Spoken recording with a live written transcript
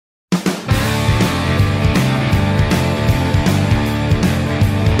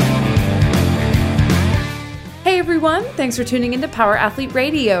everyone. Thanks for tuning into Power Athlete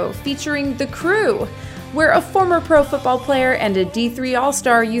Radio, featuring The Crew, where a former pro football player and a D3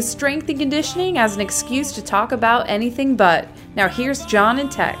 All-Star use strength and conditioning as an excuse to talk about anything but. Now here's John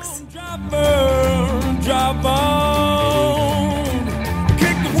and Tex.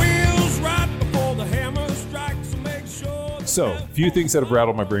 So, few things that have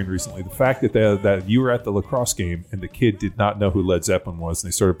rattled my brain recently. The fact that you were at the lacrosse game and the kid did not know who Led Zeppelin was, and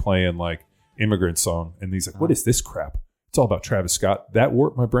they started playing like Immigrant Song, and he's like, "What is this crap?" It's all about Travis Scott. That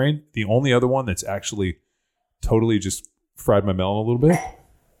warped my brain. The only other one that's actually totally just fried my melon a little bit,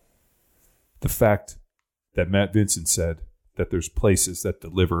 the fact that Matt Vincent said that there's places that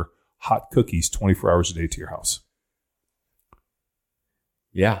deliver hot cookies 24 hours a day to your house.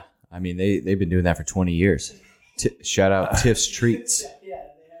 Yeah, I mean they've been doing that for 20 years. Shout out Tiff's Treats.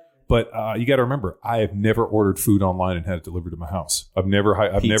 But you got to remember, I have never ordered food online and had it delivered to my house. I've never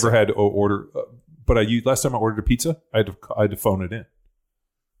had to order. But last time I ordered a pizza, I had to phone it in.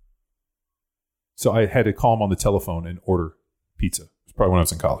 So I had to call them on the telephone and order pizza. It's probably when I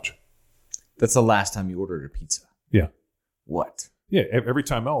was in college. That's the last time you ordered a pizza. Yeah. What? Yeah. Every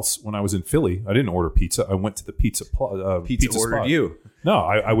time else, when I was in Philly, I didn't order pizza. I went to the pizza ordered spot. You. No,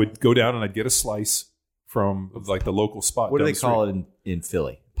 I would go down and I'd get a slice from like the local spot. What do they call it in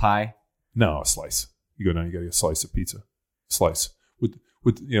Philly? Pie? No, a slice. You go down, you get a slice of pizza. Slice. With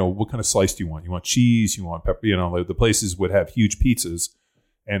what kind of slice do you want? You want cheese? You want pepper? The places would have huge pizzas.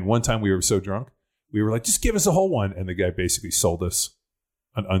 And one time we were so drunk, we were like, just give us a whole one. And the guy basically sold us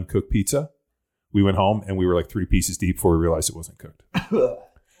an uncooked pizza. We went home and we were like 3 pieces deep before we realized it wasn't cooked.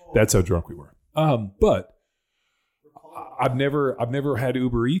 That's how drunk we were. But I've never had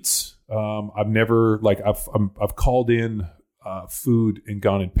Uber Eats. I've never I've called in food and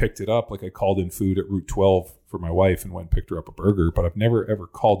gone and picked it up. Like I called in food at Route 12 for my wife and went and picked her up a burger, but I've never ever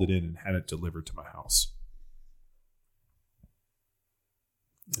called it in and had it delivered to my house.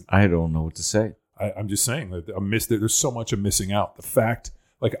 I don't know what to say. I'm just saying that there's so much I'm missing out. The fact,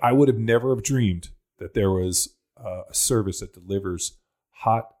 like I would have never have dreamed that there was a service that delivers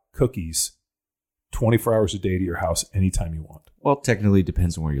hot cookies 24 hours a day to your house anytime you want. Well, technically it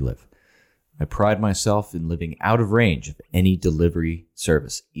depends on where you live. I pride myself in living out of range of any delivery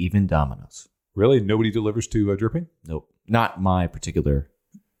service, even Domino's. Really? Nobody delivers to Dripping? Nope. Not my particular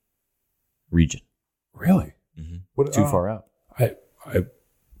region. Really? Mm-hmm. Too far out.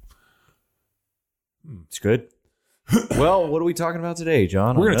 It's good. Well, what are we talking about today,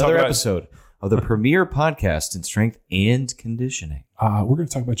 John? We're going to talk about episode of the premier podcast in strength and conditioning. We're going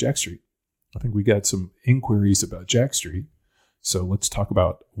to talk about Jack Street. I think we got some inquiries about Jack Street. So let's talk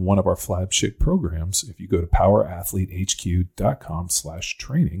about one of our flagship programs. If you go to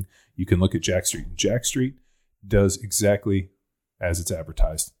powerathletehq.com/training, you can look at Jack Street. And Jack Street does exactly as it's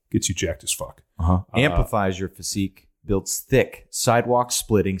advertised. Gets you jacked as fuck. Amplifies your physique, builds thick,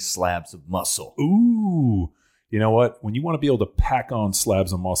 sidewalk-splitting slabs of muscle. Ooh. You know what? When you want to be able to pack on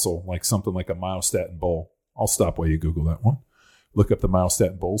slabs of muscle, like something like a myostatin bowl, I'll stop while you Google that one. Look up the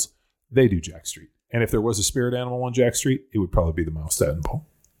myostatin bowls. They do Jack Street. And if there was a spirit animal on Jack Street, it would probably be the myostatin bowl.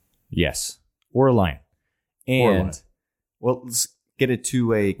 Yes. Or a lion. Well, let's get it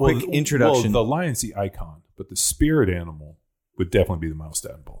to a quick introduction. Well, the lion's the icon, but the spirit animal would definitely be the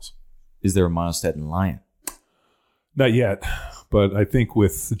myostatin bowls. Is there a myostatin lion? Not yet, but I think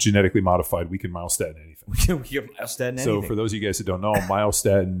with genetically modified, we can myostatin anything. We can myostatin anything. So for those of you guys that don't know,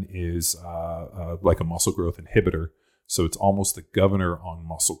 myostatin is like a muscle growth inhibitor. So it's almost the governor on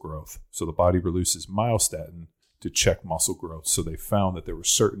muscle growth. So the body releases myostatin to check muscle growth. So they found that there were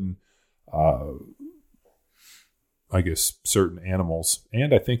certain, certain animals,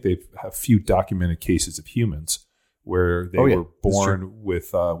 and I think they've a few documented cases of humans where they were born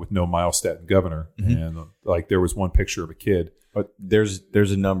with no myostatin governor. Mm-hmm. And like there was one picture of a kid. But there's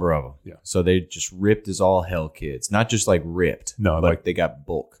a number of them. Yeah. So they just ripped as all hell kids. Not just like ripped. No, but they got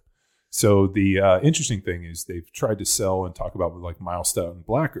bulk. So the interesting thing is they've tried to sell and talk about like myostatin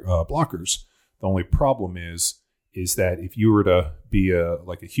blockers. The only problem is that if you were to be a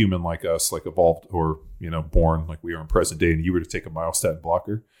human like us, like evolved or born like we are in present day, and you were to take a myostatin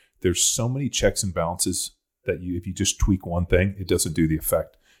blocker, there's so many checks and balances that if you just tweak one thing, it doesn't do the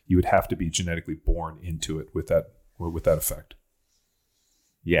effect. You would have to be genetically born into it with that effect.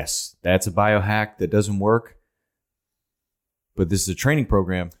 Yes, that's a biohack that doesn't work. But this is a training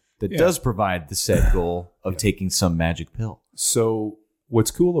program that does provide the set goal of taking some magic pill. So what's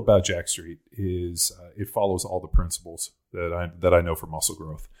cool about Jack Street is it follows all the principles that I know for muscle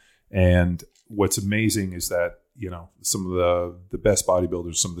growth. And what's amazing is that, some of the best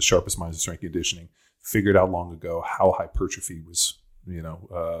bodybuilders, some of the sharpest minds in strength conditioning figured out long ago how hypertrophy was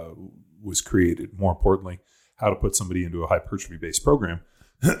created. More importantly, how to put somebody into a hypertrophy based program.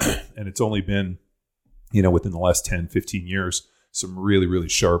 And it's only been, within the last 10, 15 years, some really, really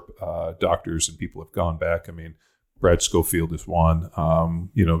sharp doctors and people have gone back. I mean, Brad Schofield is one,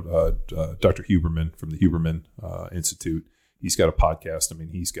 Dr. Huberman from the Huberman Institute. He's got a podcast. I mean,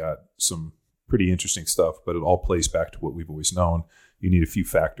 he's got some pretty interesting stuff, but it all plays back to what we've always known. You need a few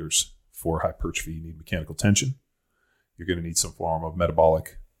factors for hypertrophy. You need mechanical tension. You're going to need some form of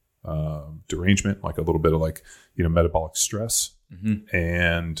metabolic derangement, like a little bit of metabolic stress. Mm-hmm.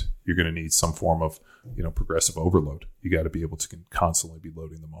 And you're going to need some form of, progressive overload. You got to be able to constantly be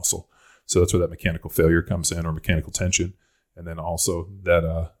loading the muscle. So that's where that mechanical failure comes in, or mechanical tension. And then also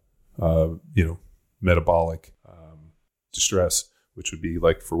that, metabolic distress, which would be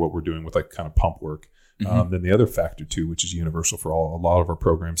like for what we're doing with like kind of pump work. Mm-hmm. Then the other factor too, which is universal for a lot of our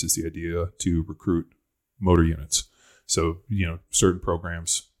programs, is the idea to recruit motor units. So, certain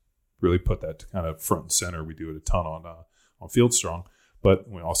programs really put that kind of front and center. We do it a ton on Field Strong, but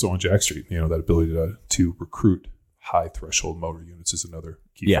also on Jack Street, that ability to recruit high threshold motor units is another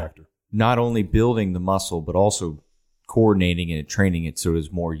key factor. Not only building the muscle, but also coordinating it and training it so it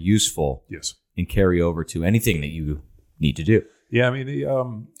is more useful. Yes. And carry over to anything that you need to do. Yeah, I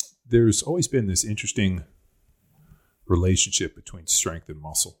mean, there's always been this interesting relationship between strength and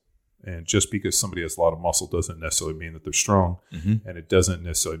muscle. And just because somebody has a lot of muscle doesn't necessarily mean that they're strong. Mm-hmm. And it doesn't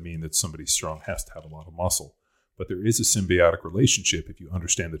necessarily mean that somebody strong has to have a lot of muscle. But there is a symbiotic relationship if you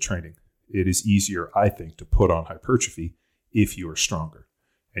understand the training. It is easier, I think, to put on hypertrophy if you are stronger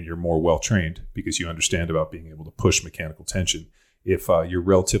and you're more well-trained because you understand about being able to push mechanical tension. If you're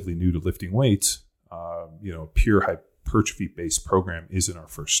relatively new to lifting weights, pure hypertrophy-based program isn't our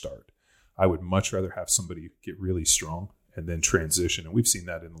first start. I would much rather have somebody get really strong and then transition. And we've seen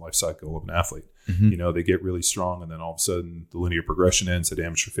that in the life cycle of an athlete. Mm-hmm. They get really strong and then all of a sudden the linear progression ends, the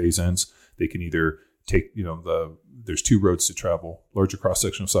amateur phase ends. They can either take, there's two roads to travel: larger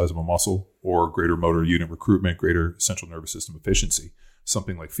cross-sectional size of a muscle or greater motor unit recruitment, greater central nervous system efficiency,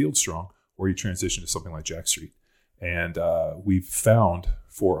 something like Field Strong, or you transition to something like Jack Street. And we've found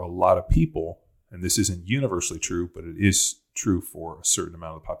for a lot of people, and this isn't universally true, but it is true for a certain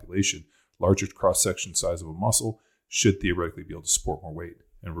amount of the population, larger cross-section size of a muscle should theoretically be able to support more weight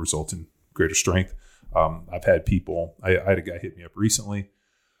and result in greater strength. I've had people, I had a guy hit me up recently,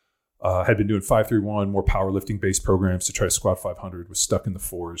 had been doing 531, more powerlifting-based programs to try to squat 500, was stuck in the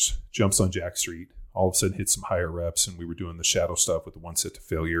fours, jumps on Jack Street, all of a sudden hit some higher reps, and we were doing the shadow stuff with the one set to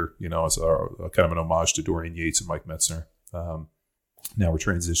failure, as a kind of an homage to Dorian Yates and Mike Metzner. Now we're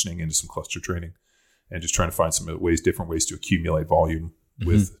transitioning into some cluster training and just trying to find some different ways to accumulate volume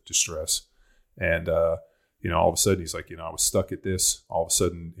with distress. And, all of a sudden he's like, I was stuck at this. All of a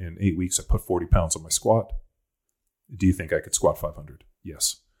sudden in 8 weeks, I put 40 pounds on my squat. Do you think I could squat 500?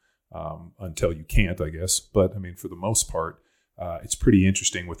 Yes. Until you can't, I guess. But I mean, for the most part, it's pretty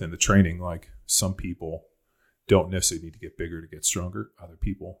interesting within the training. Like some people don't necessarily need to get bigger to get stronger. Other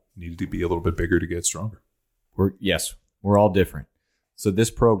people need to be a little bit bigger to get stronger. We're all different. So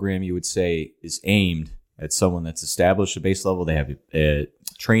this program, you would say, is aimed at someone that's established a base level. They have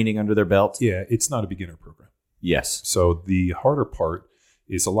training under their belt. Yeah, it's not a beginner program. Yes. So the harder part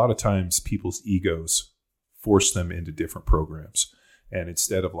is a lot of times people's egos force them into different programs. And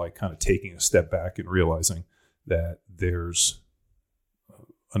instead of like kind of taking a step back and realizing that there's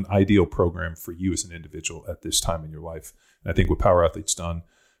an ideal program for you as an individual at this time in your life. And I think what Power Athlete's done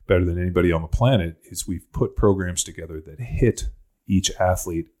better than anybody on the planet is we've put programs together that hit each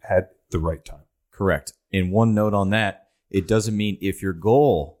athlete at the right time. Correct. And one note on that, it doesn't mean if your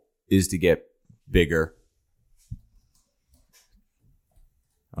goal is to get bigger.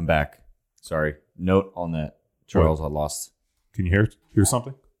 I'm back. Sorry. Note on that. Charles, I lost. Can you hear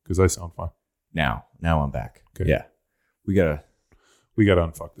something? Because I sound fine. Now I'm back. Okay. Yeah. We gotta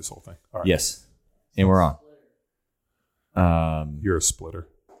unfuck this whole thing. All right. Yes. And we're on. You're a splitter.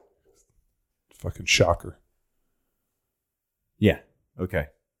 Fucking shocker. Yeah. Okay.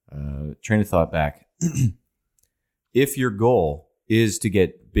 Train of thought back. If your goal is to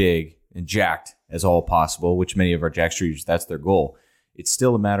get big and jacked as all possible, which many of our Jack Streeters, that's their goal, it's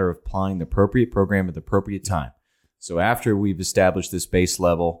still a matter of applying the appropriate program at the appropriate time. So after we've established this base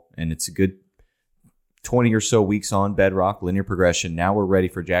level, and it's a good 20 or so weeks on bedrock, linear progression, now we're ready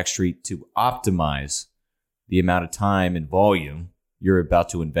for Jack Street to optimize the amount of time and volume you're about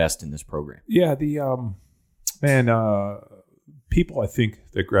to invest in this program. Yeah, people I think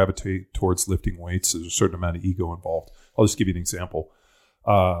that gravitate towards lifting weights, there's a certain amount of ego involved. I'll just give you an example.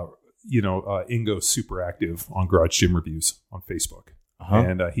 Ingo's super active on Garage Gym Reviews on Facebook.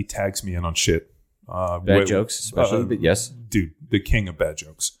 And he tags me in on shit. Bad jokes, especially, but yes. Dude, the king of bad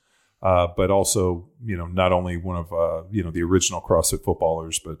jokes. but also, not only one of, the original CrossFit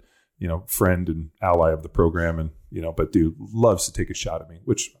footballers, but, friend and ally of the program. And, but dude loves to take a shot at me,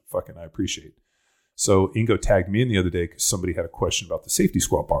 which fucking I appreciate. So Ingo tagged me in the other day because somebody had a question about the safety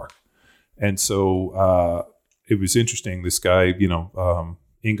squat bar. And so it was interesting. This guy,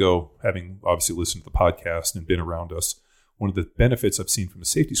 Ingo, having obviously listened to the podcast and been around us, one of the benefits I've seen from the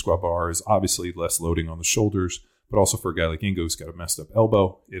safety squat bar is obviously less loading on the shoulders, but also for a guy like Ingo who's got a messed up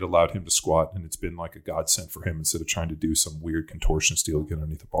elbow, it allowed him to squat, and it's been like a godsend for him instead of trying to do some weird contortionist deal to get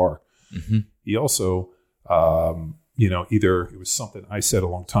underneath the bar. Mm-hmm. He also, either it was something I said a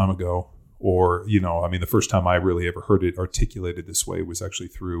long time ago, or, the first time I really ever heard it articulated this way was actually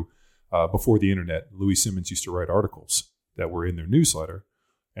through, before the internet, Louis Simmons used to write articles that were in their newsletter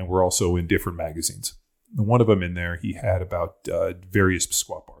and were also in different magazines. And one of them in there, he had about various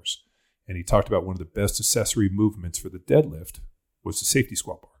squat bars. And he talked about one of the best accessory movements for the deadlift was the safety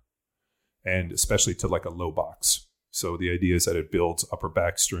squat bar. And especially to like a low box. So the idea is that it builds upper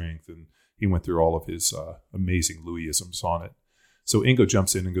back strength. And he went through all of his amazing Louisisms on it. So Ingo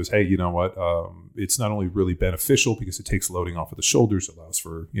jumps in and goes, hey, you know what? It's not only really beneficial because it takes loading off of the shoulders, allows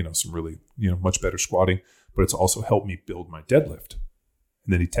for, some really, much better squatting, but it's also helped me build my deadlift.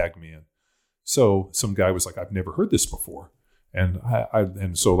 And then he tagged me in. So some guy was like, I've never heard this before.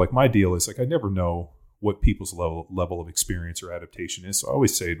 And so like my deal is like, I never know what people's level of experience or adaptation is. So I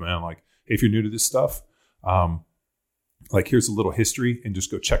always say, man, like, hey, if you're new to this stuff, like here's a little history and just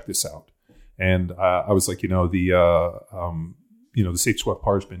go check this out. And I was like, the safety squat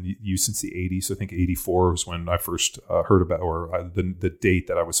bar has been used since the 80s. So I think 84 was when I first heard about, or the date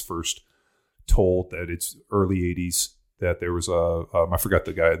that I was first told that it's early 80s. That there was I forgot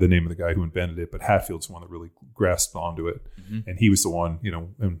the name of the guy who invented it, but Hatfield's the one that really grasped onto it. Mm-hmm. And he was the one,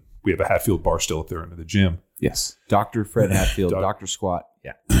 and we have a Hatfield bar still up there in the gym. Yes. Dr. Fred Hatfield, Dr. Squat.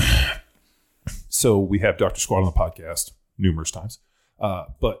 Yeah. So we have Dr. Squat on the podcast numerous times.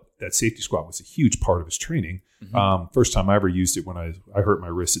 But that safety squat was a huge part of his training. Mm-hmm. First time I ever used it when I hurt my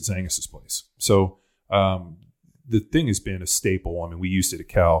wrist at Zangus's place. So the thing has been a staple. I mean, we used it at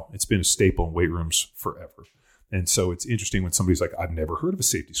Cal. It's been a staple in weight rooms forever. And so it's interesting when somebody's like, I've never heard of a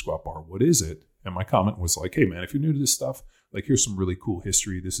safety squat bar. What is it? And my comment was like, hey, man, if you're new to this stuff, like here's some really cool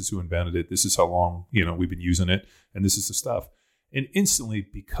history. This is who invented it. This is how long, we've been using it. And this is the stuff. And instantly,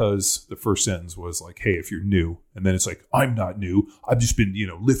 because the first sentence was like, hey, if you're new, and then it's like, I'm not new. I've just been,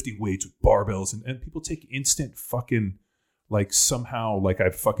 lifting weights with barbells. And people take instant fucking, like somehow, like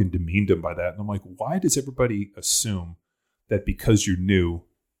I've fucking demeaned them by that. And I'm like, why does everybody assume that because you're new,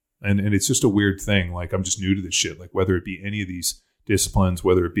 and it's just a weird thing. Like I'm just new to this shit. Like whether it be any of these disciplines,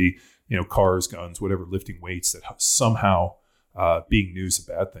 whether it be, cars, guns, whatever, lifting weights, that somehow being new is a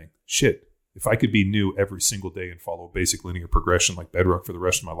bad thing. Shit. If I could be new every single day and follow basic linear progression like Bedrock for the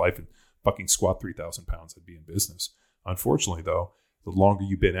rest of my life and fucking squat 3,000 pounds, I'd be in business. Unfortunately, though, the longer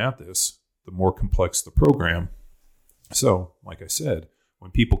you've been at this, the more complex the program. So, like I said,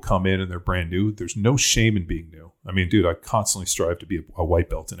 when people come in and they're brand new, there's no shame in being new. I mean, dude, I constantly strive to be a white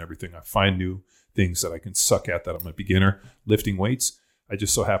belt in everything. I find new things that I can suck at that I'm a beginner. Lifting weights, I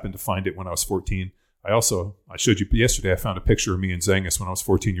just so happened to find it when I was 14. I showed you yesterday, I found a picture of me and Zangus when I was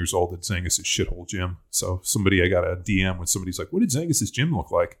 14 years old at Zangus's shithole gym. So I got a DM when somebody's like, what did Zangus's gym look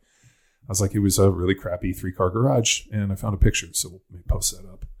like? I was like, it was a really crappy 3-car garage. And I found a picture. So let me post that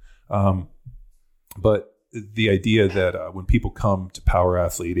up. But the idea that when people come to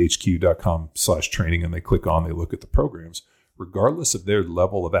powerathletehq.com/training and they look at the programs, regardless of their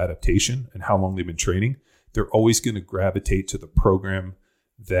level of adaptation and how long they've been training, they're always going to gravitate to the program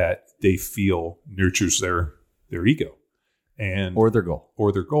that they feel nurtures their ego and or their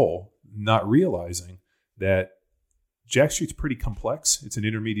goal, not realizing that Jack Street's pretty complex. It's an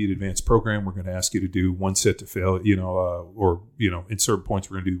intermediate advanced program. We're going to ask you to do one set to fail, in certain points,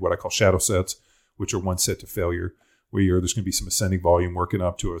 we're going to do what I call shadow sets, which are one set to failure, where there's going to be some ascending volume working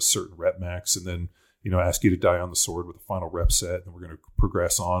up to a certain rep max, and then, ask you to die on the sword with a final rep set. And we're going to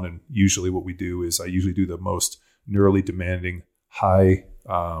progress on. And usually what we do is I usually do the most neurally demanding, high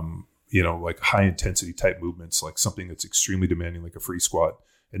intensity type movements, like something that's extremely demanding, like a free squat.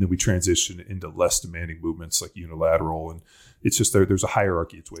 And then we transition into less demanding movements like unilateral. And it's just there's a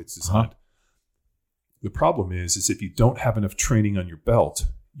hierarchy. It's the way it's designed. Uh-huh. The problem is if you don't have enough training on your belt,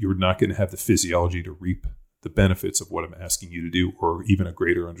 you're not going to have the physiology to reap the benefits of what I'm asking you to do, or even a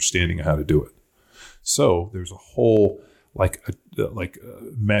greater understanding of how to do it. So there's a whole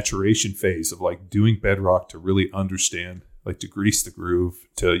maturation phase of like doing Bedrock to really understand, like to grease the groove,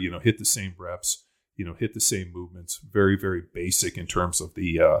 to, hit the same reps, hit the same movements, very, very basic in terms of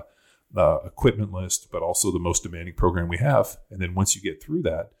the equipment list, but also the most demanding program we have. And then once you get through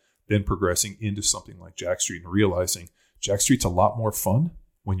that, then progressing into something like Jack Street and realizing Jack Street's a lot more fun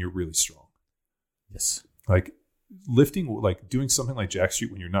when you're really strong. Yes. Like lifting, like doing something like Jack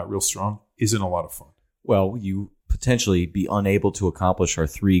Street when you're not real strong isn't a lot of fun. Well, you potentially be unable to accomplish our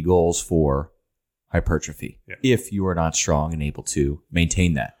 3 goals for hypertrophy if you are not strong and able to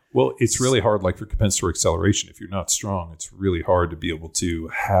maintain that. Well, it's really hard, like for compensatory acceleration. If you're not strong, it's really hard to be able to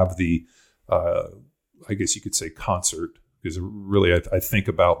have the, I guess you could say, concert. Because really, I think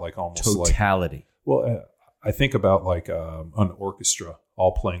about like almost totality. I think about like an orchestra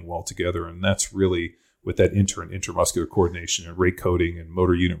all playing well together, and that's really with that and intermuscular coordination and rate coding and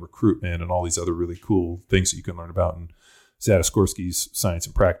motor unit recruitment and all these other really cool things that you can learn about in Zadaskorsky's Science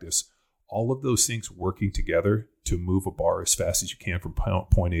and Practice. All of those things working together to move a bar as fast as you can from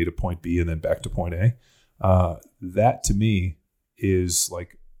point A to point B and then back to point A. That to me is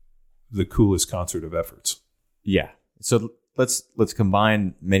like the coolest concert of efforts. Yeah. So let's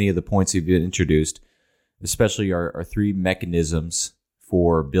combine many of the points you've introduced, especially our 3 mechanisms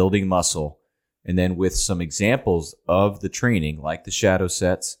for building muscle, and then with some examples of the training, like the shadow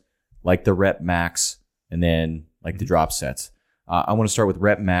sets, like the rep max, and then like the drop sets. I want to start with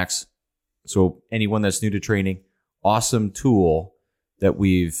rep max. So anyone that's new to training, awesome tool that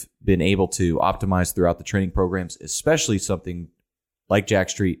we've been able to optimize throughout the training programs, especially something like Jack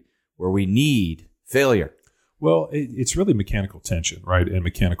Street, where we need failure. Well, it's really mechanical tension, right? And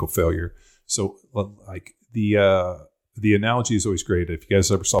mechanical failure. So like the analogy is always great. If you guys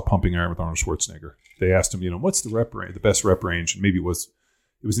ever saw Pumping Iron with Arnold Schwarzenegger, they asked him, what's the best rep range? And maybe it was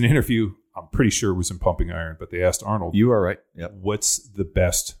an interview. I'm pretty sure it was in Pumping Iron, but they asked Arnold, you are right. Yep. What's the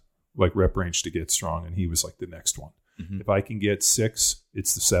best like rep range to get strong? And he was like, the next one. Mm-hmm. If I can get 6,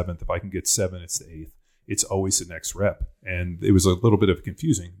 it's the 7th. If I can get 7, it's the 8th. It's always the next rep. And it was a little bit of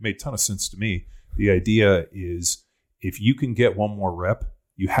confusing. It made a ton of sense to me. The idea is if you can get one more rep,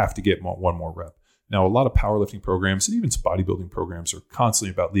 you have to get one more rep. Now, a lot of powerlifting programs and even some bodybuilding programs are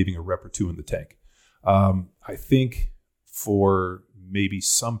constantly about leaving a rep or 2 in the tank. I think for maybe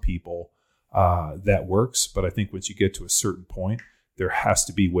some people that works, but I think once you get to a certain point, there has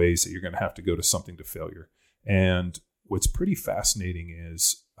to be ways that you're going to have to go to something to failure. And what's pretty fascinating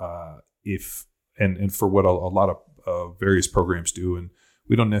is and for what a lot of various programs do, and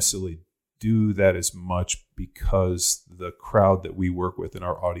we don't necessarily do that as much because the crowd that we work with in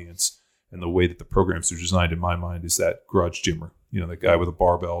our audience and the way that the programs are designed, in my mind, is that garage gymmer, that guy with a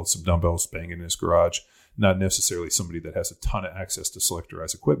barbell and some dumbbells banging in his garage, not necessarily somebody that has a ton of access to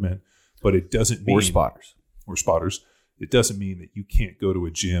selectorized equipment, but it doesn't mean... Or spotters. It doesn't mean that you can't go to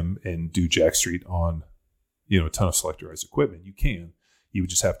a gym and do Jack Street on, a ton of selectorized equipment. You can. You would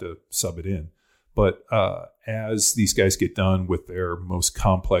just have to sub it in. But as these guys get done with their most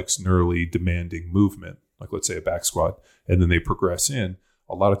complex, neurally demanding movement, like let's say a back squat, and then they progress in,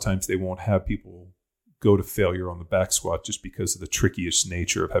 a lot of times they won't have people go to failure on the back squat just because of the trickiest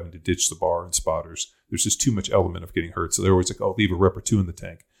nature of having to ditch the bar and spotters. There's just too much element of getting hurt. So they're always like, oh, leave a rep or 2 in the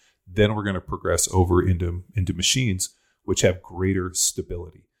tank. Then we're going to progress over into machines which have greater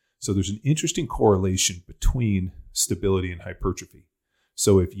stability. So there's an interesting correlation between stability and hypertrophy.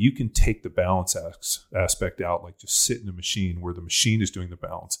 So if you can take the balance aspect out, like just sit in a machine where the machine is doing the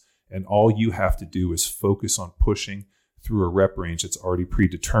balance, and all you have to do is focus on pushing through a rep range that's already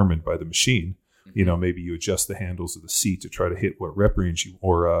predetermined by the machine. Maybe you adjust the handles of the seat to try to hit what rep range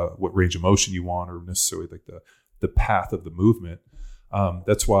or what range of motion you want, or necessarily like the path of the movement.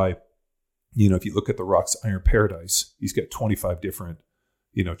 That's why, if you look at The Rock's Iron Paradise, he's got 25 different,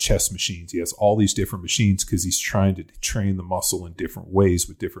 chest machines. He has all these different machines because he's trying to train the muscle in different ways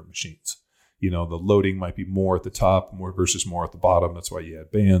with different machines. The loading might be more at the top versus more at the bottom. That's why you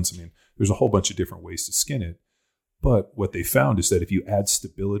add bands. There's a whole bunch of different ways to skin it. But what they found is that if you add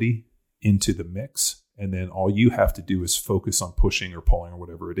stability into the mix, and then all you have to do is focus on pushing or pulling or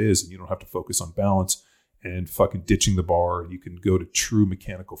whatever it is, and you don't have to focus on balance and fucking ditching the bar, and you can go to true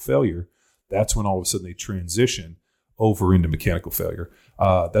mechanical failure, that's when all of a sudden they transition over into mechanical failure.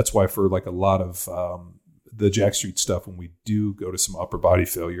 That's why for like a lot of the Jack Street stuff, when we do go to some upper body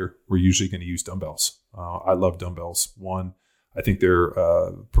failure, we're usually going to use dumbbells. I love dumbbells. One, I think they're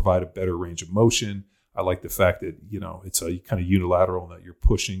provide a better range of motion. I like the fact that, it's a kind of unilateral and that you're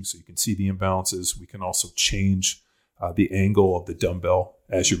pushing so you can see the imbalances. We can also change the angle of the dumbbell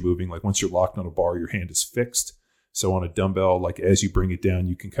as you're moving. Like once you're locked on a bar, your hand is fixed. So on a dumbbell, like as you bring it down,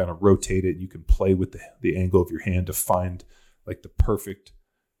 you can kind of rotate it. You can play with the angle of your hand to find like the perfect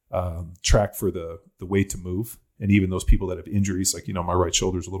track for the weight to move. And even those people that have injuries, like, my right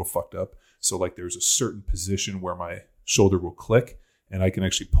shoulder is a little fucked up. So like there's a certain position where my shoulder will click and I can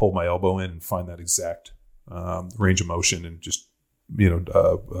actually pull my elbow in and find that exact range of motion and just,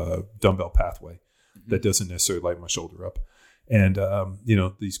 dumbbell pathway that doesn't necessarily light my shoulder up. And,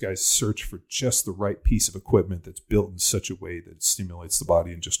 these guys search for just the right piece of equipment that's built in such a way that it stimulates the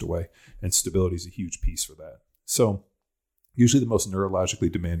body in just a way. And stability is a huge piece for that. So usually the most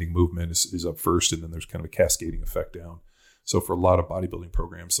neurologically demanding movement is up first, and then there's kind of a cascading effect down. So for a lot of bodybuilding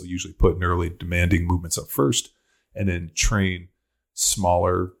programs, they'll usually put neurally demanding movements up first and then train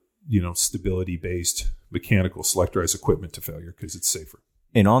smaller, stability-based mechanical selectorized equipment to failure because it's safer.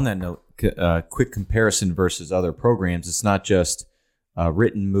 And on that note, quick comparison versus other programs, it's not just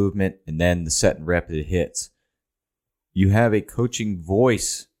written movement and then the set and rep that it hits. You have a coaching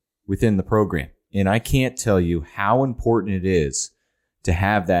voice within the program. And I can't tell you how important it is to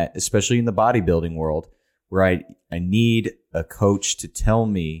have that, especially in the bodybuilding world, where I need a coach to tell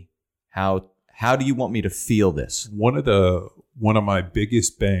me how do you want me to feel this? One of my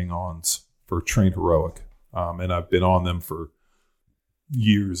biggest bang-ons for Train Heroic, and I've been on them for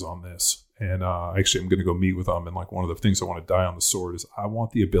years on this, and actually I'm going to go meet with them, and like one of the things I want to die on the sword is I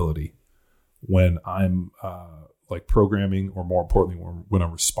want the ability when I'm programming, or more importantly when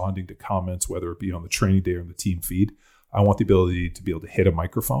I'm responding to comments, whether it be on the training day or in the team feed, I want the ability to be able to hit a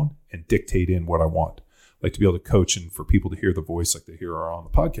microphone and dictate in what I want, like to be able to coach and for people to hear the voice like they hear on the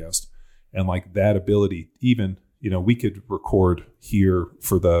podcast. And like that ability, even, we could record here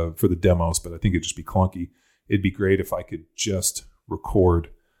for the demos, but I think it'd just be clunky. It'd be great if I could just record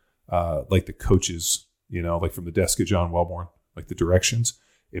like the coaches, like from the desk of John Wellborn, like the directions.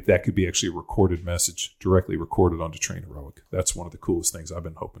 If that could be actually a recorded message directly recorded onto Train Heroic, that's one of the coolest things I've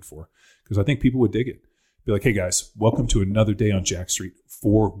been hoping for, because I think people would dig it. Be like, hey guys, welcome to another day on Jack Street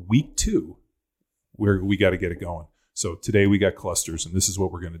for week 2, where we got to get it going. So today we got clusters, and this is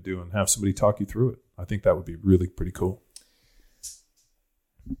what we're going to do, and have somebody talk you through it. I think that would be really pretty cool.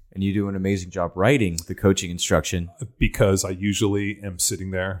 And you do an amazing job writing the coaching instruction. Because I usually am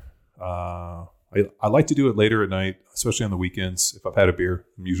sitting there. I like to do it later at night, especially on the weekends. If I've had a beer,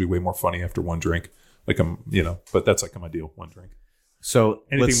 I'm usually way more funny after one drink. But that's like my deal, one drink. So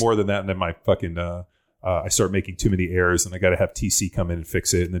anything more than that, and then my fucking, I start making too many errors, and I got to have TC come in and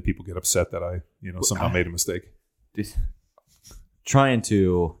fix it, and then people get upset that I, somehow made a mistake. Trying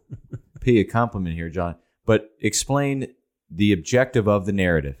to pay a compliment here, John, but explain the objective of the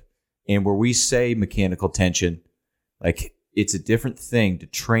narrative. And where we say mechanical tension, like it's a different thing to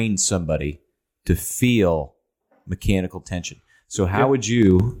train somebody to feel mechanical tension. So how would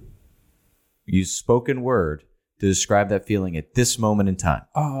you use spoken word to describe that feeling at this moment in time?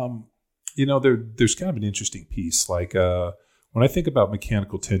 There's kind of an interesting piece. Like when I think about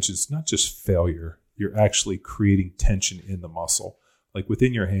mechanical tension, it's not just failure. You're actually creating tension in the muscle, like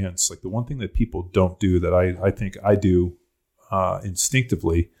within your hands. Like the one thing that people don't do that I think I do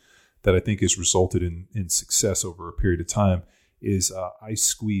instinctively, that I think has resulted in success over a period of time, is I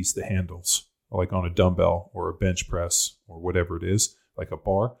squeeze the handles, like on a dumbbell or a bench press or whatever it is, like a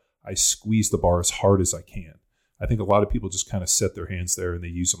bar. I squeeze the bar as hard as I can. I think a lot of people just kind of set their hands there and they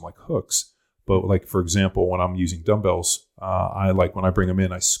use them like hooks. But like, for example, when I'm using dumbbells, when I bring them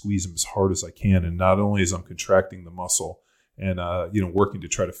in, I squeeze them as hard as I can. And not only is I'm contracting the muscle and, working to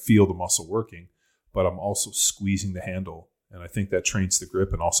try to feel the muscle working, but I'm also squeezing the handle. And I think that trains the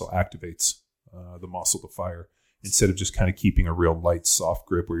grip and also activates the muscle to fire, instead of just kind of keeping a real light, soft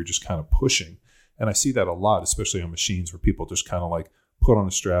grip where you're just kind of pushing. And I see that a lot, especially on machines where people just kind of like put on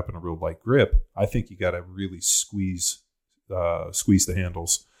a strap and a real light grip. I think you got to really squeeze the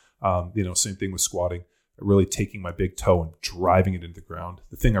handles. Same thing with squatting, really taking my big toe and driving it into the ground.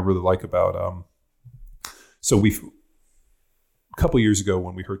 The thing I really like about, a couple years ago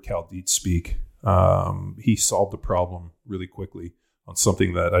when we heard Cal Dietz speak, he solved the problem really quickly on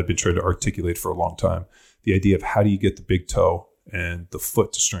something that I'd been trying to articulate for a long time. The idea of how do you get the big toe and the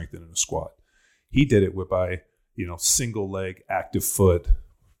foot to strengthen in a squat. He did it by, single leg, active foot,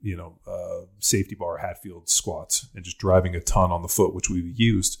 safety bar, Hatfield squats, and just driving a ton on the foot, which we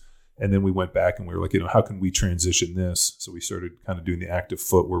used. And then we went back and we were like, how can we transition this? So we started kind of doing the active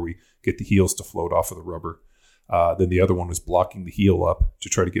foot where we get the heels to float off of the rubber. Then the other one was blocking the heel up to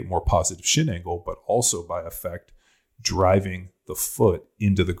try to get more positive shin angle, but also by effect, driving the foot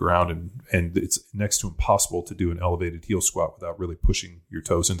into the ground. And it's next to impossible to do an elevated heel squat without really pushing your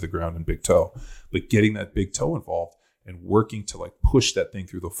toes into the ground and big toe. But getting that big toe involved and working to like push that thing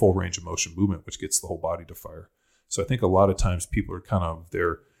through the full range of motion movement, which gets the whole body to fire. So I think a lot of times people are kind of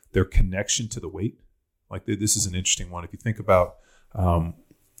their connection to the weight. Like this is an interesting one. If you think about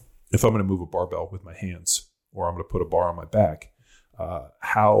if I'm going to move a barbell with my hands, or I'm going to put a bar on my back,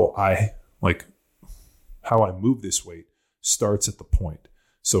 how I move this weight starts at the point.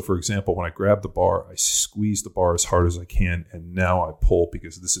 So, for example, when I grab the bar, I squeeze the bar as hard as I can, and now I pull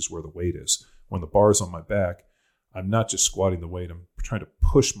because this is where the weight is. When the bar is on my back, I'm not just squatting the weight. I'm trying to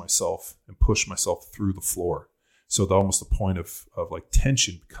push myself through the floor. So almost the point of like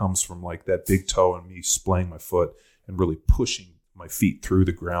tension comes from like that big toe and me splaying my foot and really pushing my feet through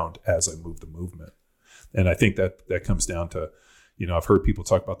the ground as I move the movement. And I think that comes down to, I've heard people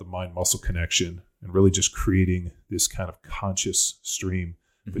talk about the mind-muscle connection and really just creating this kind of conscious stream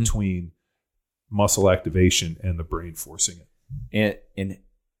between muscle activation and the brain forcing it. And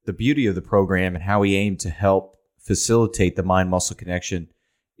the beauty of the program and how we aim to help facilitate the mind-muscle connection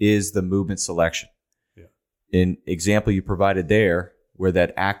is the movement selection. Yeah. In example you provided there, where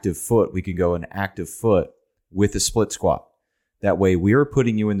that active foot, we can go an active foot with a split squat. That way we are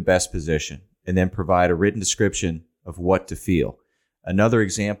putting you in the best position and then provide a written description of what to feel. Another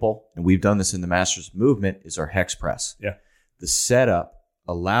example, and we've done this in the Masters of Movement, is our hex press. Yeah. The setup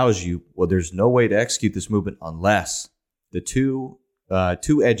allows you, there's no way to execute this movement unless the two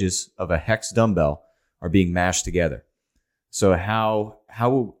edges of a hex dumbbell are being mashed together. So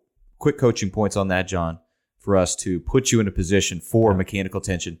how quick coaching points on that, John, for us to put you in a position for mechanical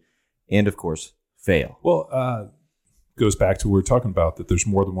tension and, of course, fail? Well, goes back to what we were talking about, that there's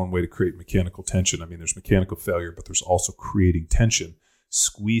more than one way to create mechanical tension. I mean, there's mechanical failure, but there's also creating tension,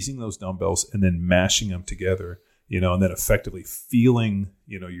 squeezing those dumbbells and then mashing them together, and then effectively feeling,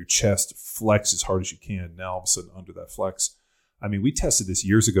 your chest flex as hard as you can. Now, all of a sudden, under that flex, I mean, we tested this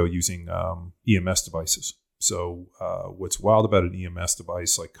years ago using EMS devices. So what's wild about an EMS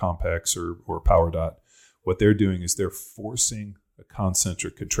device like Compex or PowerDot, what they're doing is they're forcing a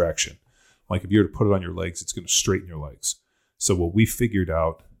concentric contraction. Like if you were to put it on your legs, it's going to straighten your legs. So what we figured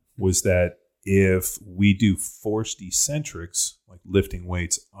out was that if we do forced eccentrics, like lifting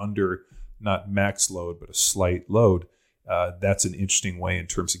weights under not max load, but a slight load, that's an interesting way in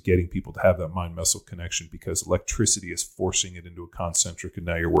terms of getting people to have that mind-muscle connection, because electricity is forcing it into a concentric and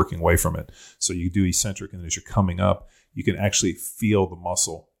now you're working away from it. So you do eccentric, and as you're coming up, you can actually feel the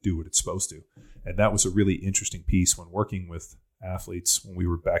muscle do what it's supposed to. And that was a really interesting piece when working with athletes when we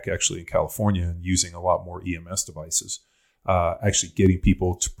were back actually in California and using a lot more EMS devices, actually getting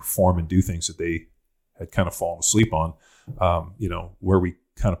people to perform and do things that they had kind of fallen asleep on. Where we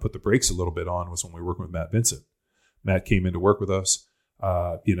kind of put the brakes a little bit on was when we were working with Matt Vincent. Matt came in to work with us.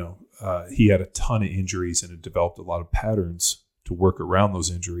 He had a ton of injuries and had developed a lot of patterns to work around those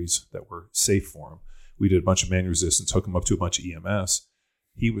injuries that were safe for him. We did a bunch of manual resistance, hooked him up to a bunch of EMS.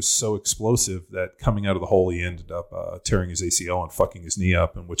 He was so explosive that coming out of the hole, he ended up tearing his ACL and fucking his knee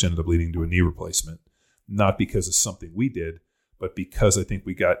up, and which ended up leading to a knee replacement. Not because of something we did, but because I think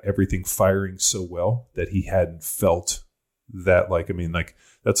we got everything firing so well that he hadn't felt that.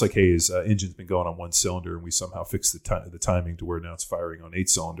 That's like, hey, his engine's been going on one cylinder, and we somehow fixed the timing to where now it's firing on 8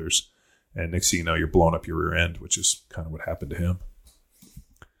 cylinders. And next thing you know, you're blowing up your rear end, which is kind of what happened to him.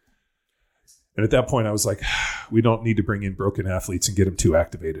 And at that point, I was like, we don't need to bring in broken athletes and get them too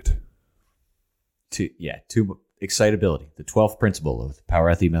activated. Too excitability, the 12th principle of the Power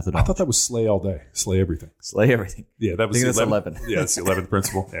Athlete methodology. I thought that was slay all day, slay everything. Slay everything. Yeah, that was I think the that's 11. Yeah, that's the 11th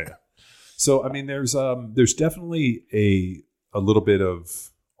principle. Yeah. So, I mean, there's definitely a little bit of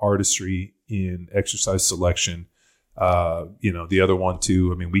artistry in exercise selection. The other one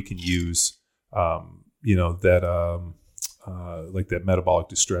too, I mean, we can use, like that metabolic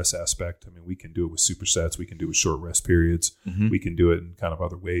distress aspect. I mean, we can do it with supersets. We can do it with short rest periods. Mm-hmm. We can do it in kind of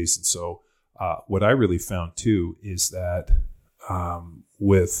other ways. And so what I really found too is that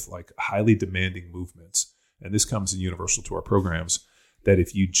with like highly demanding movements, and this comes in universal to our programs, that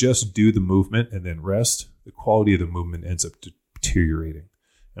if you just do the movement and then rest, the quality of the movement ends up deteriorating.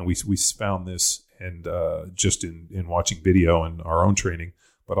 And we found this, and just in watching video and our own training,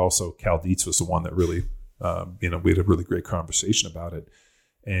 but also Cal Dietz was the one that really, we had a really great conversation about it,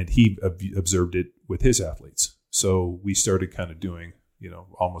 and he observed it with his athletes. So we started kind of doing,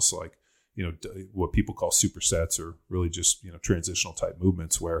 almost like, what people call supersets, or really just, transitional type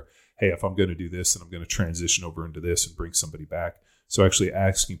movements where, hey, if I'm going to do this, then I'm going to transition over into this and bring somebody back. So actually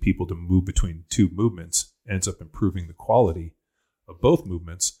asking people to move between two movements ends up improving the quality of both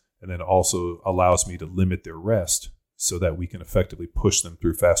movements, and then also allows me to limit their rest so that we can effectively push them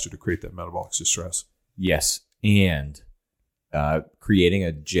through faster to create that metabolic distress. Yes, and creating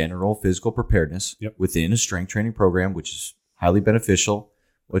a general physical preparedness within a strength training program, which is highly beneficial,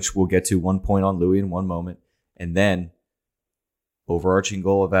 which we'll get to one point on Louis in one moment. And then overarching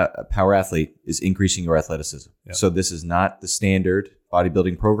goal of a power athlete is increasing your athleticism. Yep. So this is not the standard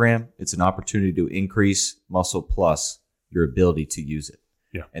bodybuilding program. It's an opportunity to increase muscle plus your ability to use it.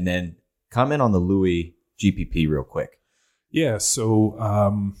 Yeah. And then comment on the Louis GPP real quick. Yeah.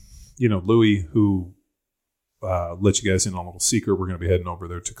 So, Louis, who let you guys in on a little secret, we're going to be heading over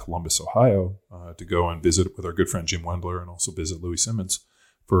there to Columbus, Ohio, to go and visit with our good friend Jim Wendler and also visit Louis Simmons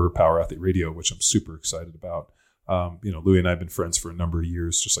for Power Athlete Radio, which I'm super excited about. Louis and I have been friends for a number of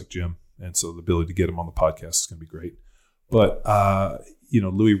years, just like Jim. And so the ability to get him on the podcast is going to be great. But,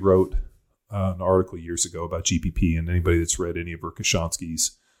 Louis wrote an article years ago about GPP, and anybody that's read any of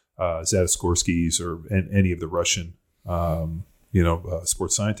Verkhoshansky's, Zadaskorsky's, or any of the Russian,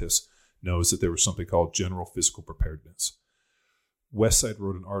 sports scientists knows that there was something called general physical preparedness. Westside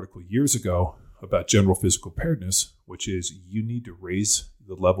wrote an article years ago about general physical preparedness, which is you need to raise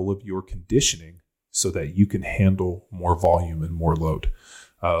the level of your conditioning so that you can handle more volume and more load.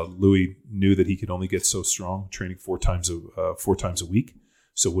 Louis knew that he could only get so strong training four times a week.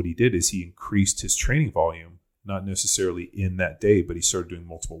 So what he did is he increased his training volume, not necessarily in that day, but he started doing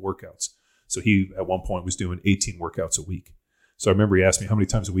multiple workouts. So he, at one point, was doing 18 workouts a week. So I remember he asked me, how many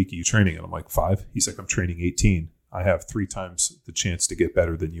times a week are you training? And I'm like, 5. He's like, I'm training 18. I have 3 times the chance to get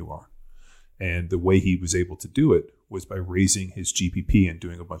better than you are. And the way he was able to do it was by raising his GPP and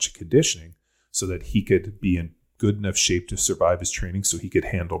doing a bunch of conditioning so that he could be in good enough shape to survive his training so he could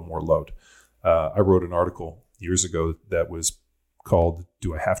handle more load. I wrote an article years ago that was called,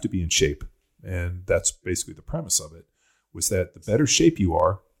 Do I Have to Be in Shape? And that's basically the premise of it, was that the better shape you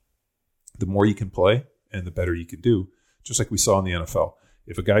are, the more you can play and the better you can do. Just like we saw in the NFL.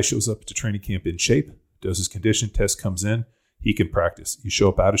 If a guy shows up to training camp in shape, does his condition test, comes in, he can practice. You show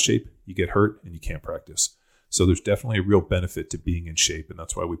up out of shape, you get hurt, and you can't practice. So there's definitely a real benefit to being in shape, and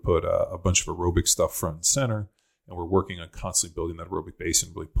that's why we put a bunch of aerobic stuff front and center, and we're working on constantly building that aerobic base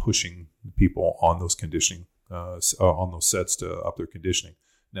and really pushing people on those conditioning, on those sets to up their conditioning.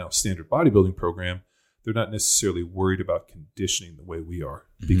 Now, standard bodybuilding program, they're not necessarily worried about conditioning the way we are,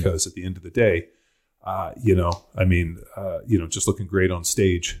 because at the end of the day, just looking great on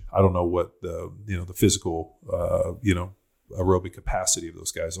stage, I don't know what the physical, aerobic capacity of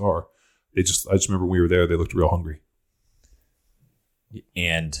those guys are. I just remember when we were there, they looked real hungry.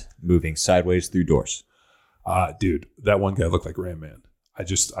 And moving sideways through doors. Dude, that one guy looked like Ram Man. I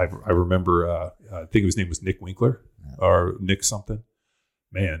remember, I think his name was Nick Winkler or Nick something.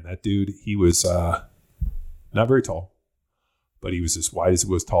 Man, that dude, he was not very tall, but he was as wide as he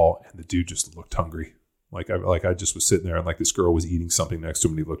was tall, and the dude just looked hungry. I just was sitting there, and like this girl was eating something next to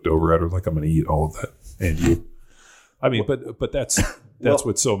him, and he looked over at her like, I'm going to eat all of that. And you. I mean, but that's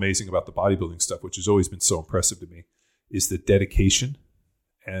what's so amazing about the bodybuilding stuff, which has always been so impressive to me, is the dedication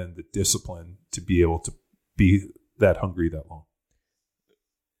and the discipline to be able to be that hungry that long.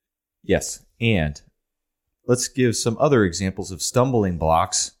 Yes, and let's give some other examples of stumbling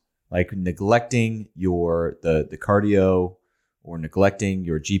blocks, like neglecting the cardio or neglecting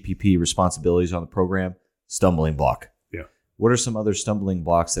your GPP responsibilities on the program. Stumbling block. Yeah. What are some other stumbling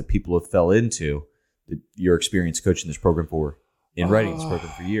blocks that people have fell into that your experience coaching this program for in writing this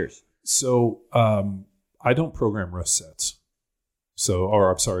program for years? So I don't program rest sets.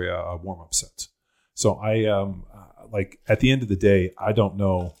 Warm-up sets. So I at the end of the day, I don't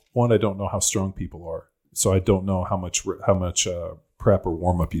know how strong people are. So I don't know how much prep or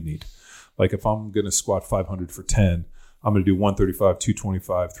warm up you need. Like if I'm going to squat 500 for 10, I'm going to do 135,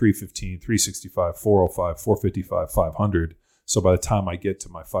 225, 315, 365, 405, 455, 500. So by the time I get to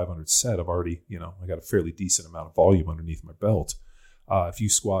my 500 set, I've already, I got a fairly decent amount of volume underneath my belt. If you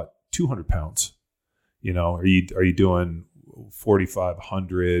squat 200 pounds, are you doing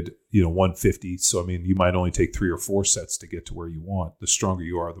 4,500, 150? So, I mean, you might only take 3 or 4 sets to get to where you want. The stronger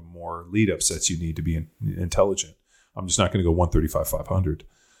you are, the more lead up sets you need to be intelligent. I'm just not going to go 135, 500.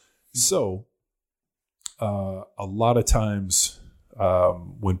 So, a lot of times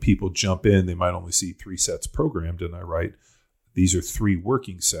when people jump in, they might only see 3 sets programmed, and I write, these are 3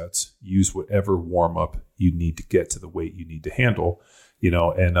 working sets. Use whatever warm up you need to get to the weight you need to handle,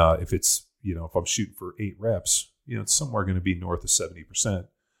 and if it's, if I'm shooting for 8 reps, it's somewhere going to be north of 70%,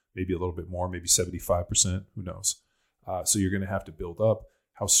 maybe a little bit more, maybe 75%, who knows? So you're going to have to build up.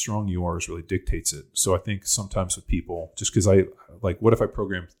 How strong you are really dictates it. So I think sometimes with people, just because what if I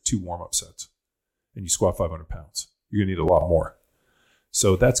program 2 warm-up sets and you squat 500 pounds? You're going to need a lot more.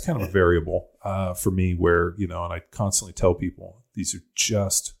 So that's kind of a variable for me where, and I constantly tell people, these are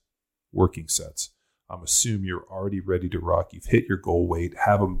just working sets. Assume you're already ready to rock. You've hit your goal weight,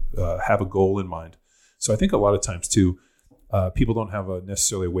 have a goal in mind. So I think a lot of times too, people don't have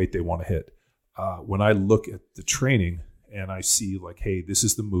necessarily a weight they want to hit. When I look at the training and I see like, hey, this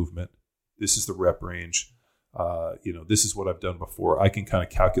is the movement, this is the rep range, this is what I've done before, I can kind of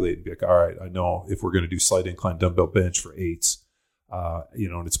calculate and be like, all right, I know if we're going to do slight incline dumbbell bench for 8s,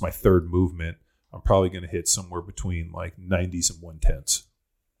 and it's my 3rd movement, I'm probably going to hit somewhere between like 90s and 110s,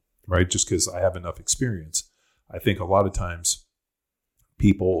 right? Just because I have enough experience. I think a lot of times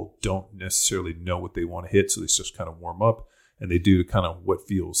people don't necessarily know what they want to hit, so they just kind of warm up and they do kind of what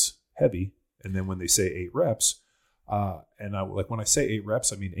feels heavy. And then when they say 8 reps, and I like when I say 8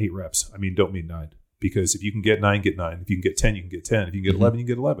 reps, I mean 8 reps. I mean, don't mean 9. Because if you can get 9, get 9. If you can get 10, you can get 10. If you can get 11, you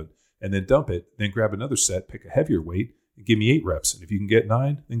can get 11. And then dump it, then grab another set, pick a heavier weight, and give me 8 reps. And if you can get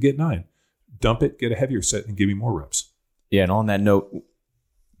 9, then get 9. Dump it, get a heavier set, and give me more reps. Yeah, and on that note,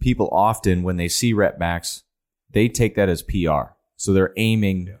 people often, when they see rep max, they take that as PR. So they're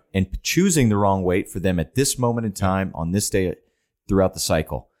aiming and choosing the wrong weight for them at this moment in time on this day throughout the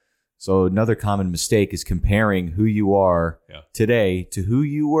cycle. So another common mistake is comparing who you are today to who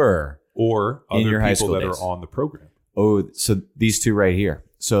you were or in other your high people school that days. are on the program. Oh, so these two right here.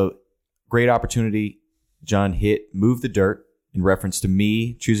 So great opportunity, John, move the dirt in reference to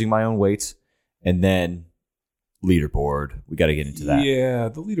me choosing my own weights, and then leaderboard. We got to get into that. Yeah,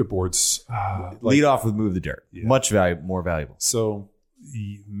 the leaderboards. Lead off with move the dirt. Yeah. Much more valuable. So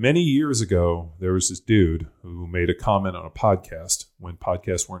many years ago, there was this dude who made a comment on a podcast when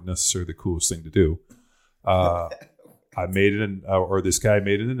podcasts weren't necessarily the coolest thing to do. This guy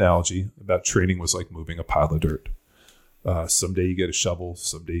made an analogy about training was like moving a pile of dirt. Someday you get a shovel,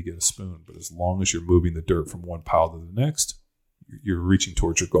 someday you get a spoon. But as long as you're moving the dirt from one pile to the next, you're reaching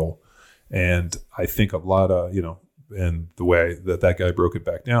towards your goal. And I think a lot of, and the way that guy broke it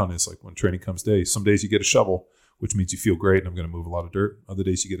back down is like when training comes day, some days you get a shovel, which means you feel great and I'm going to move a lot of dirt. Other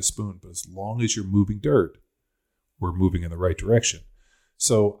days you get a spoon. But as long as you're moving dirt, we're moving in the right direction.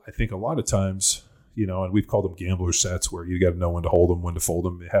 So I think a lot of times, and we've called them gambler sets where you got to know when to hold them, when to fold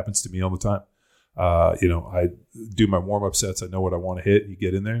them. It happens to me all the time. I do my warm-up sets. I know what I want to hit. You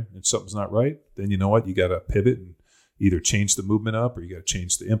get in there and something's not right. Then you know what? You got to pivot and either change the movement up or you got to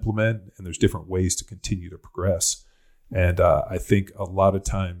change the implement. And there's different ways to continue to progress. And I think a lot of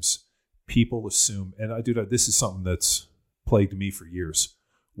times people assume, and this is something that's plagued me for years,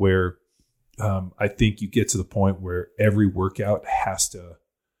 where I think you get to the point where every workout has to,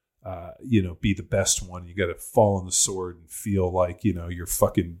 be the best one. You got to fall on the sword and feel like, you're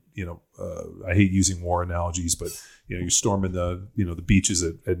fucking, I hate using war analogies, but, you're storming the beaches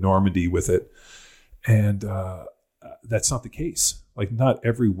at Normandy with it. And that's not the case. Like not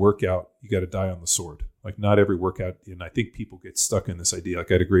every workout, you got to die on the sword. Like not every workout. And I think people get stuck in this idea.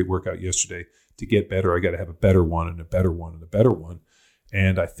 Like I had a great workout yesterday. To get better, I got to have a better one and a better one and a better one.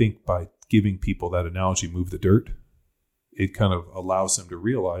 And I think by giving people that analogy, move the dirt, it kind of allows them to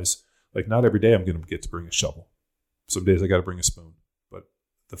realize, like, not every day I'm going to get to bring a shovel. Some days I got to bring a spoon. But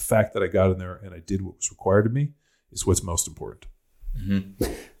the fact that I got in there and I did what was required of me is what's most important.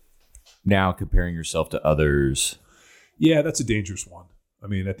 Mm-hmm. Now comparing yourself to others. Yeah, that's a dangerous one. I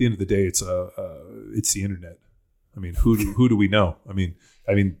mean, at the end of the day, it's the internet. I mean, who do we know? I mean,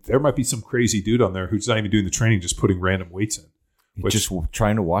 there might be some crazy dude on there who's not even doing the training, just putting random weights in. Just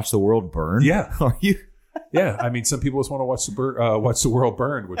trying to watch the world burn? Yeah. Are you? Yeah. I mean, some people just want to watch the world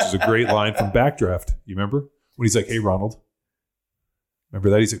burn, which is a great line from Backdraft. You remember? When he's like, "Hey, Ronald."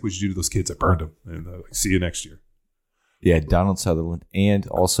 Remember that? He's like, "What'd you do to those kids? I burned them." And like, "See you next year." Yeah, Donald Sutherland and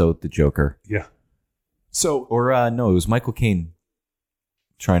also the Joker. Yeah. So, no, it was Michael Caine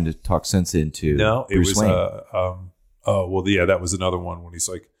trying to talk sense into Bruce Wayne. That was another one when he's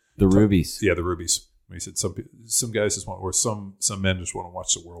like the rubies. Yeah, the rubies. When he said some guys just want, or some men just want to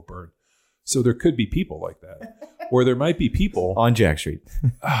watch the world burn. So there could be people like that, or there might be people on Jack Street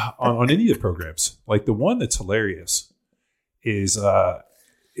on any of the programs. Like the one that's hilarious is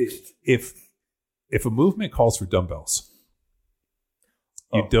if a movement calls for dumbbells,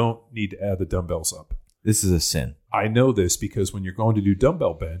 you don't need to add the dumbbells up. This is a sin. I know this because when you're going to do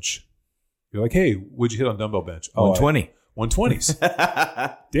dumbbell bench, you're like, "Hey, what'd you hit on dumbbell bench?" 120. 120s.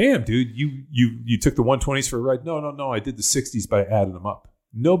 Damn, dude, you took the 120s for a ride? No. I did the 60s by adding them up.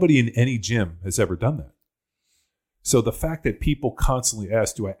 Nobody in any gym has ever done that. So the fact that people constantly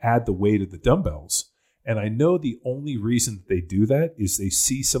ask, "Do I add the weight of the dumbbells?" And I know the only reason that they do that is they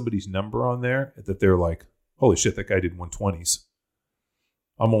see somebody's number on there that they're like, "Holy shit, that guy did 120s.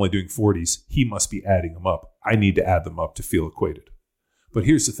 I'm only doing 40s. He must be adding them up. I need to add them up to feel equated." But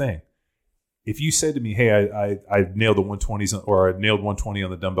here's the thing. If you said to me, "Hey, I nailed the 120s or I nailed 120 on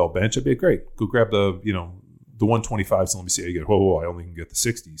the dumbbell bench," I'd be like, "Great. Go grab the 125s and let me see how you get." Whoa, I only can get the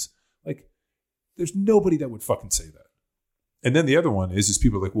 60s. Like, there's nobody that would fucking say that. And then the other one is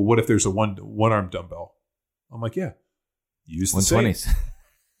people are like, "Well, what if there's a one-arm dumbbell?" I'm like, "Yeah, use the 120s.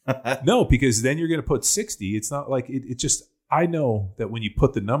 No, because then you're going to put 60. It's not like it just, I know that when you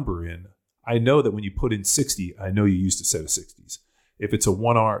put the number in, I know that when you put in 60, I know you used a set of 60s. if it's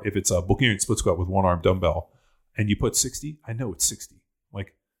a Bulgarian split squat with one arm dumbbell and you put 60, I know it's 60.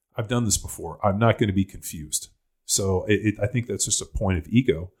 Like, I've done this before. I'm not going to be confused. So I think that's just a point of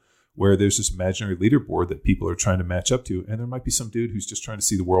ego where there's this imaginary leaderboard that people are trying to match up to. And there might be some dude who's just trying to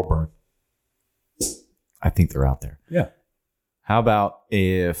see the world burn. I think they're out there. Yeah. How about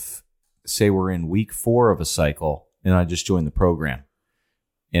if, say, we're in week 4 of a cycle and I just joined the program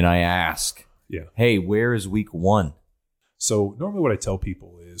and I ask, hey, where is week 1? So normally what I tell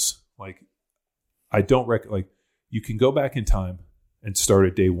people is, like, I don't like, you can go back in time and start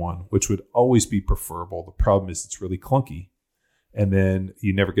at day 1, which would always be preferable. The problem is it's really clunky, and then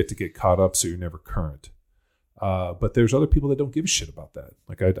you never get to get caught up, so you're never current. But there's other people that don't give a shit about that.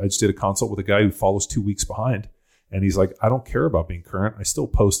 Like, I just did a consult with a guy who follows 2 weeks behind, and he's like, I don't care about being current. I still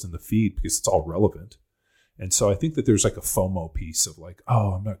post in the feed because it's all relevant. And so I think that there's like a FOMO piece of like,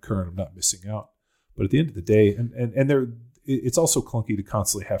 oh, I'm not current, I'm not missing out. But at the end of the day, and it's also clunky to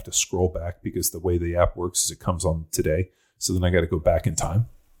constantly have to scroll back because the way the app works is it comes on today. So then I got to go back in time.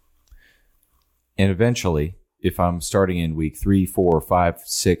 And eventually, if I'm starting in week 3, 4, 5,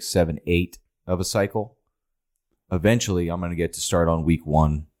 6, 7, 8 of a cycle, eventually I'm going to get to start on week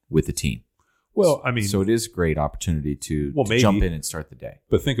 1 with the team. Well, I mean, so it is a great opportunity to jump in and start the day.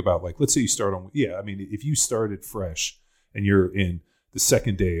 But think about, like, let's say you start on, I mean, if you started fresh and you're in the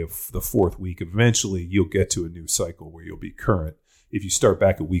second day of the 4th week, eventually you'll get to a new cycle where you'll be current. If you start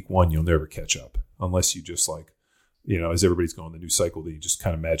back at week 1, you'll never catch up unless you just, like, as everybody's going the new cycle, then you just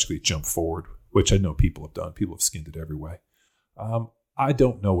kind of magically jump forward, which I know people have done. People have skinned it every way. I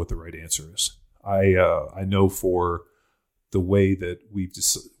don't know what the right answer is. I know for the way that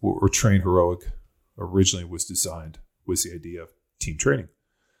Train Heroic originally was designed was the idea of team training,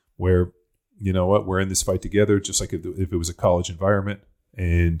 where, you know what, we're in this fight together, just like if it was a college environment,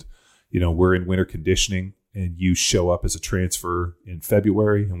 and, we're in winter conditioning, and you show up as a transfer in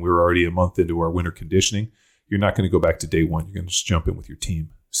February, and we're already a month into our winter conditioning. You're not going to go back to day 1. You're going to just jump in with your team.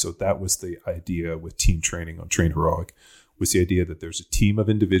 So that was the idea with team training on Train Heroic, was the idea that there's a team of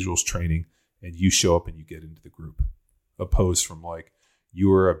individuals training, and you show up and you get into the group. Opposed from, like,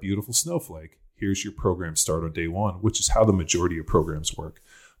 you are a beautiful snowflake, here's your program start on day 1, which is how the majority of programs work.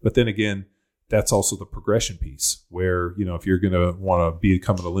 But then again, that's also the progression piece where, if you're going to want to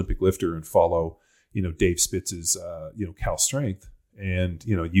become an Olympic lifter and follow, Dave Spitz's, Cal Strength, and,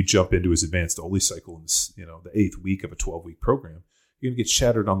 you jump into his advanced Oli cycle in this, the 8th week of a 12-week program, you're going to get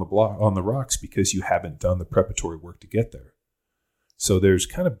shattered on the rocks because you haven't done the preparatory work to get there. So there's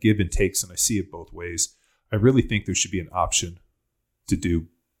kind of give and takes, and I see it both ways. I really think there should be an option to do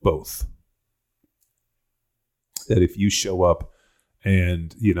both. That if you show up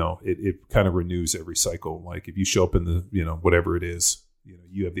and, it kind of renews every cycle. Like, if you show up in the, whatever it is,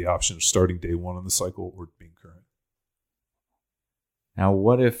 you have the option of starting day 1 on the cycle or being current. Now,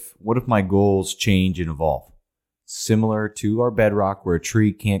 what if my goals change and evolve? Similar to our bedrock where a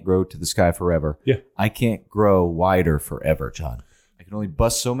tree can't grow to the sky forever. Yeah. I can't grow wider forever, John. I can only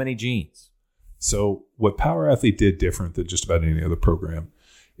bust so many genes. So what Power Athlete did different than just about any other program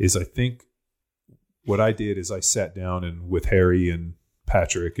is, I think what I did is I sat down and with Harry and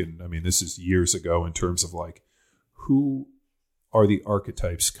Patrick, and I mean, this is years ago, in terms of like, who are the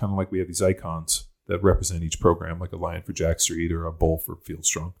archetypes, kind of like we have these icons that represent each program, like a lion for Jack Street or a bull for Field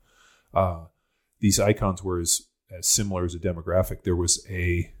Strong. These icons were as similar as a demographic. There was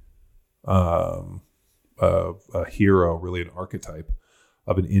a hero, really an archetype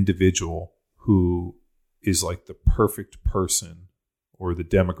of an individual who is like the perfect person, or the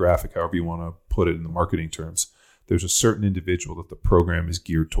demographic, however you want to put it in the marketing terms. There's a certain individual that the program is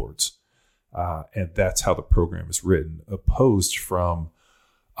geared towards. And that's how the program is written, opposed from,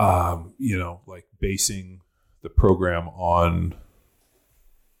 like basing the program on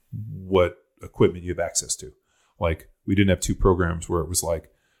what equipment you have access to. Like, we didn't have 2 programs where it was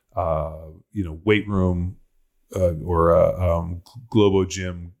like, weight room or Globo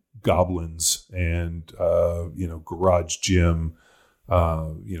Gym goblins and, garage gym,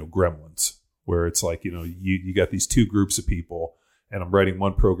 gremlins, where it's like, you got these 2 groups of people, and I'm writing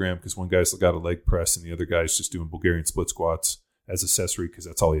one program because one guy's got a leg press and the other guy's just doing Bulgarian split squats as accessory because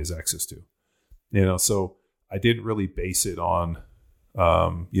that's all he has access to. So I didn't really base it on,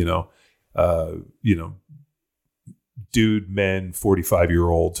 dude, men,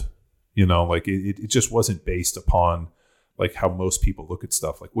 45-year-old, like it just wasn't based upon like how most people look at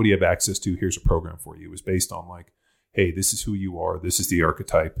stuff. Like, what do you have access to? Here's a program for you. It was based on like, hey, this is who you are. This is the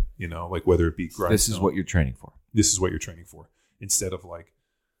archetype, like whether it be grindstone. This is what you're training for. This is what you're training for. Instead of like,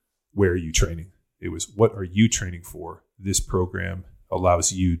 where are you training? It was, what are you training for? This program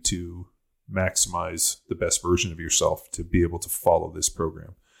allows you to maximize the best version of yourself to be able to follow this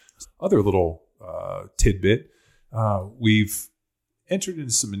program. Other little tidbit, we've entered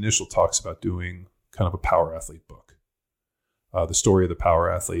into some initial talks about doing kind of a power athlete book, the story of the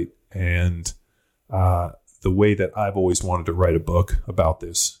power athlete. And the way that I've always wanted to write a book about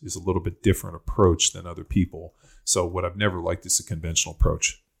this is a little bit different approach than other people. So what I've never liked is a conventional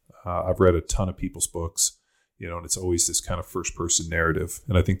approach. I've read a ton of people's books, and it's always this kind of first person narrative.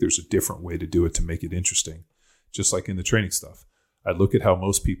 And I think there's a different way to do it to make it interesting. Just like in the training stuff, I look at how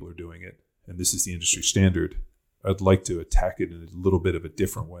most people are doing it, and this is the industry standard. I'd like to attack it in a little bit of a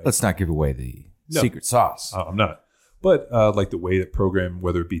different way. Let's not give away the secret sauce. I'm not. But like the way that program,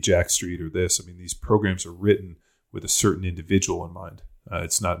 whether it be Jack Street or this, I mean, these programs are written with a certain individual in mind.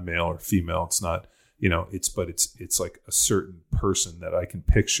 It's not male or female. It's not, it's like a certain person that I can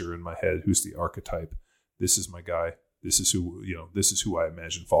picture in my head who's the archetype. This is my guy. This is who I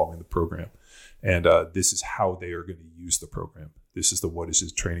imagine following the program. And this is how they are going to use the program. This is the what is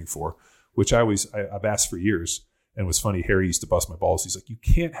his training for, which I've asked for years. And it was funny, Harry used to bust my balls. He's like, you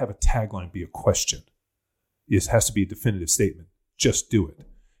can't have a tagline be a question. It has to be a definitive statement. Just do it.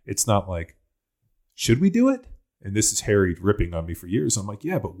 It's not like, should we do it? And this is Harry ripping on me for years. I'm like,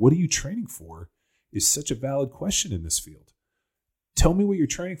 yeah, but what are you training for is such a valid question in this field. Tell me what you're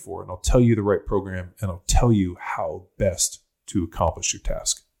training for, and I'll tell you the right program, and I'll tell you how best to accomplish your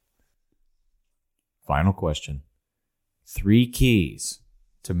task. Final question. 3 keys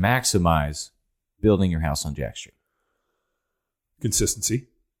to maximize building your house on Jack Street. Consistency.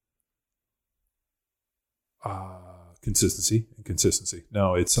 Consistency.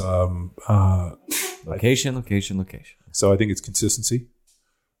 No, it's location. So I think it's consistency,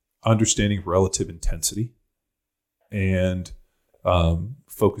 understanding relative intensity, and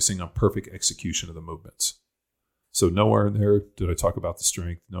focusing on perfect execution of the movements. So nowhere in there did I talk about the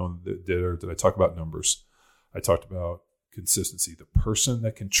strength. No, did I talk about numbers. I talked about consistency. The person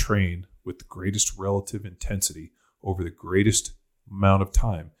that can train with the greatest relative intensity over the greatest amount of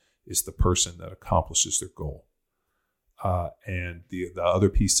time is the person that accomplishes their goal. And the other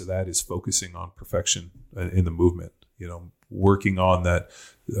piece to that is focusing on perfection in the movement, working on that.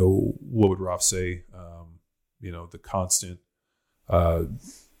 What would Ralph say? The constant,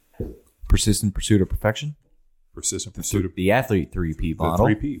 persistent pursuit of perfection. Persistent pursuit of the athlete 3P model.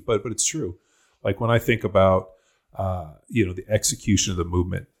 The 3P, but it's true. Like when I think about, the execution of the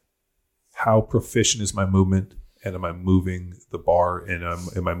movement, how proficient is my movement, and am I moving the bar, and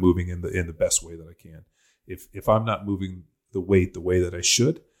am I moving in the best way that I can? If I'm not moving the weight the way that I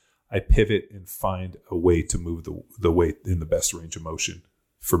should, I pivot and find a way to move the weight in the best range of motion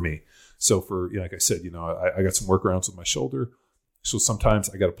for me. So like I said, I got some workarounds with my shoulder. So sometimes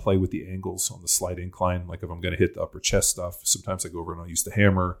I got to play with the angles on the slight incline. Like if I'm going to hit the upper chest stuff, sometimes I go over and I'll use the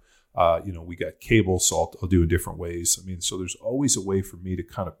hammer. We got cable, so I'll do it different ways. I mean, so there's always a way for me to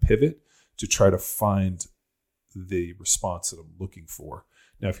kind of pivot to try to find the response that I'm looking for.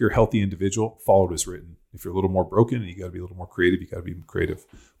 Now, if you're a healthy individual, follow what is written. If you're a little more broken and you got to be a little more creative, you got to be creative.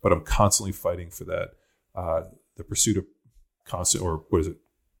 But I'm constantly fighting for that, the pursuit of constant, or what is it?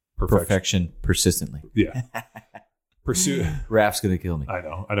 Perfection persistently. Yeah. Pursuit. Raph's going to kill me. I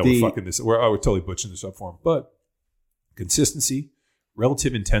know. We're fucking this. We're totally butchering this up for him. But consistency,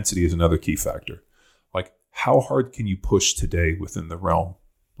 relative intensity is another key factor. Like, how hard can you push today within the realm?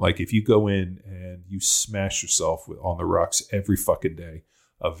 Like, if you go in and you smash yourself on the rocks every fucking day,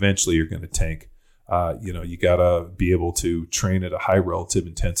 eventually you're going to tank. You got to be able to train at a high relative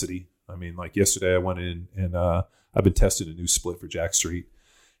intensity. I mean, like yesterday I went in and I've been testing a new split for Jack Street.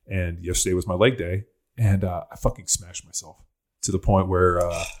 And yesterday was my leg day. And I fucking smashed myself to the point where,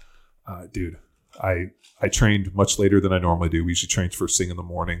 dude, I trained much later than I normally do. We usually train first thing in the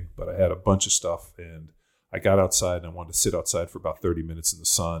morning, but I had a bunch of stuff, and I got outside and I wanted to sit outside for about 30 minutes in the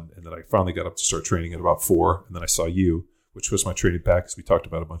sun. And then I finally got up to start training at about 4. And then I saw you, which was my training pack, because we talked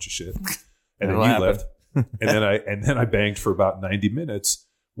about a bunch of shit. And then you left. and then I banged for about 90 minutes,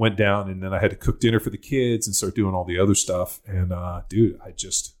 went down, and then I had to cook dinner for the kids and start doing all the other stuff. And dude,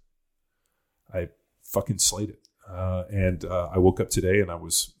 I fucking slayed it. And I woke up today and I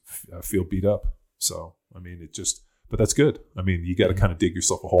feel beat up. So, I mean, but that's good. I mean, you got to kind of dig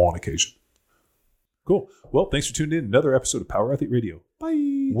yourself a hole on occasion. Cool. Well, thanks for tuning in. Another episode of Power Athlete Radio.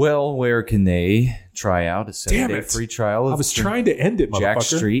 Bye. Well, where can they try out a 7-day free trial of I was trying to end it, Jack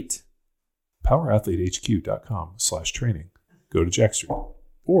motherfucker. Street? PowerAthleteHQ.com/training. Go to Jack Street.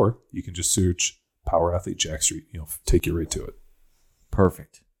 Or you can just search Power Athlete Jack Street. Take you right to it.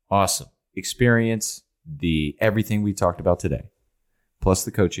 Perfect. Awesome. Experience everything we talked about today, plus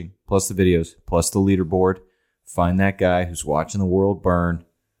the coaching, plus the videos, plus the leaderboard. Find that guy who's watching the world burn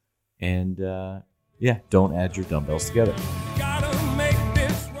And don't add your dumbbells together.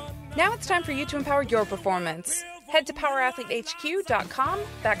 Now it's time for you to empower your performance. Head to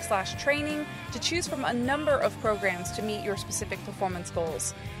powerathletehq.com/training to choose from a number of programs to meet your specific performance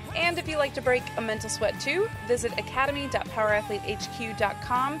goals. And if you like to break a mental sweat too, visit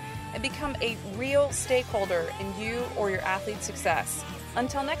academy.powerathletehq.com and become a real stakeholder in you or your athlete's success.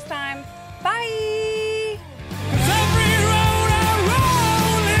 Until next time, bye!